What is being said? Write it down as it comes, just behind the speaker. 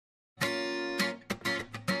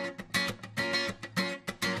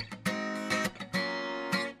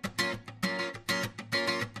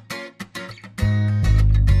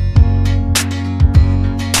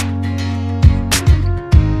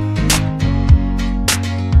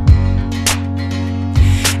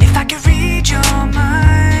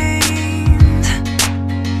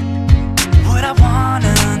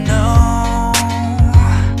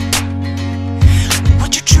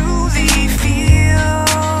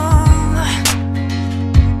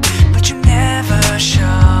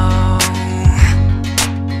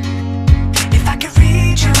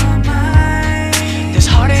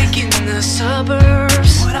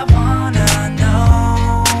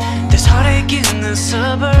in the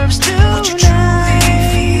suburbs tonight. What you truly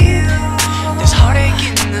feel. There's heartache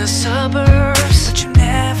in the suburbs, but you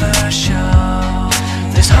never show.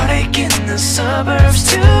 there's heartache in the suburbs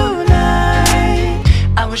tonight.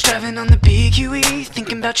 I was driving on the BQE,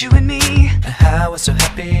 thinking about you and me, And how I was so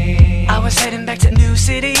happy. I was heading back to New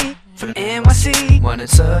City from NYC. When it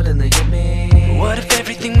suddenly hit me. But what if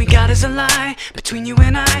everything we got is a lie between you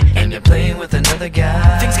and I? And you're playing with another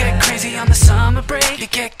guy. Things get crazy on the summer break, you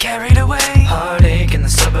get carried away. Heartache in the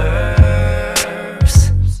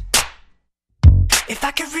suburbs. If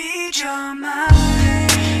I could read your mind,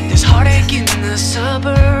 there's heartache in the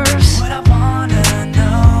suburbs. What I wanna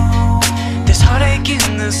know. There's heartache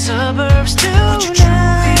in the suburbs tonight. What you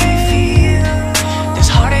truly feel. There's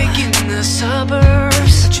heartache in the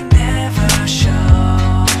suburbs, But you never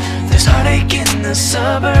show. there's heartache in the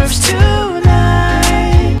suburbs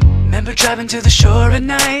tonight. Remember driving to the shore at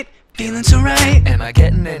night, feeling so right. Am I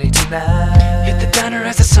getting any tonight? Hit the diner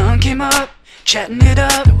as the sun came up, chatting it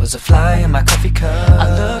up. There was a fly in my coffee cup. I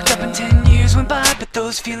looked up and 10 years went by, but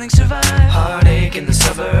those feelings survive. Heartache in the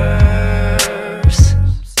suburbs.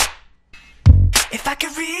 If I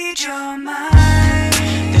could read your mind,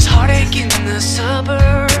 there's heartache in the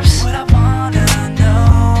suburbs. What I wanna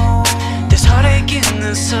know. There's heartache in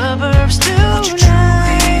the suburbs What you truly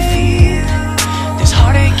tonight. feel. There's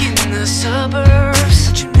heartache in the suburbs,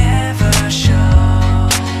 But you never show.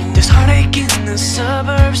 there's heartache in the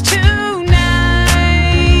suburbs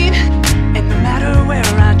tonight. And no matter where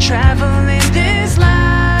I travel in this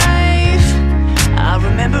life, I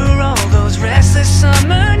remember all those restless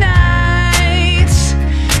summer nights.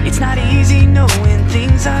 It's not easy knowing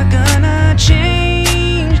things are gonna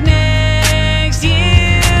change next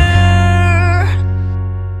year.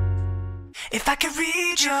 If I could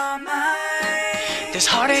read your mind, there's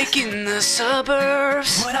heartache in the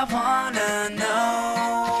suburbs. What I wanna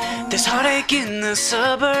know. There's heartache in the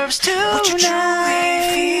suburbs What you truly tonight.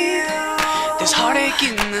 feel. There's heartache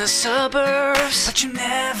in the suburbs, But you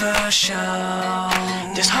never show.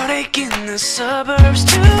 there's heartache in the suburbs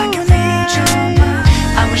I can read your tonight. mind.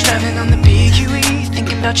 I was driving on the BQE,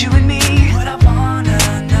 thinking about you and me. What I wanna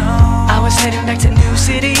know. I was heading back to New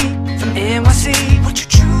City from NYC. What you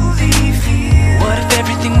truly feel. What if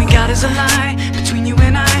everything we got is a lie between you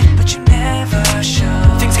and I? But you never show.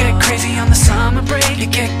 Things get crazy on the summer break, you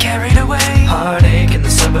get carried away. Heartache in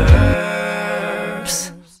the suburbs.